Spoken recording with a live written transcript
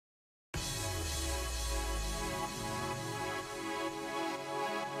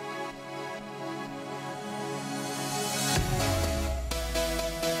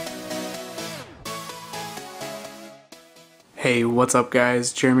Hey, what's up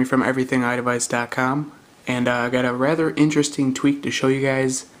guys? Jeremy from everythingidevice.com, and I got a rather interesting tweak to show you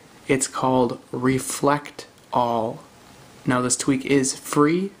guys. It's called ReflectAll. Now this tweak is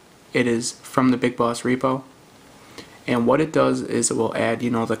free. It is from the Big Boss repo, and what it does is it will add,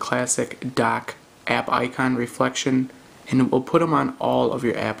 the classic dock app icon reflection, and it will put them on all of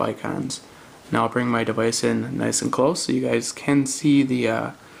your app icons. Now I'll bring my device in nice and close so you guys can see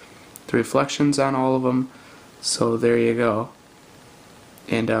the reflections on all of them. So there you go.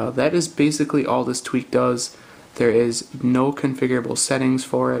 And that is basically all this tweak does. There is no configurable settings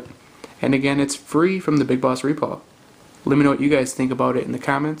for it. And again, it's free from the Big Boss repo. Let me know what you guys think about it in the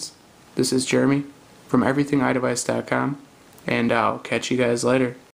comments. This is Jeremy from everythingidevice.com, and I'll catch you guys later.